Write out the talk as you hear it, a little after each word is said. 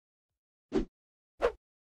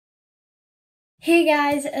Hey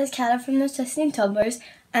guys, it's Cara from the Twisting Tumblers,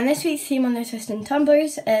 and this week's theme on the Twisting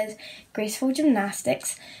Tumblers is Graceful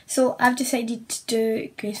Gymnastics. So I've decided to do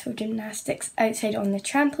Graceful Gymnastics outside on the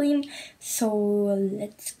trampoline, so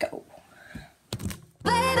let's go.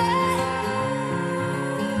 Baby,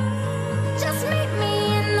 just meet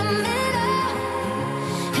me in the middle.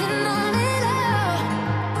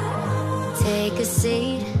 Take a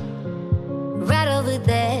seat, right over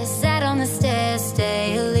there, sat on the stairs,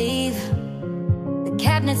 stay or leave.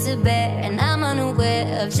 Cabinets are bare and I'm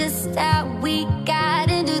unaware of just how we got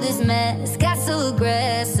into this mess. Got so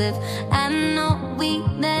aggressive, I know we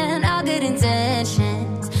meant all good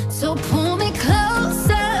intentions. So pull me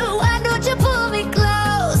closer, why don't you pull me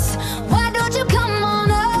close? Why don't you come on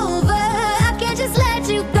over? I can't just let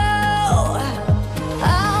you go.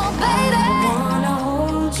 Oh baby, I wanna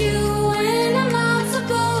hold you when I'm not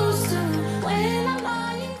supposed to, when I'm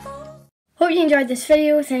lying close. Hope you enjoyed this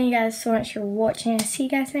video. Thank you guys so much for watching, and see you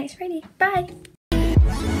guys next Friday. Bye!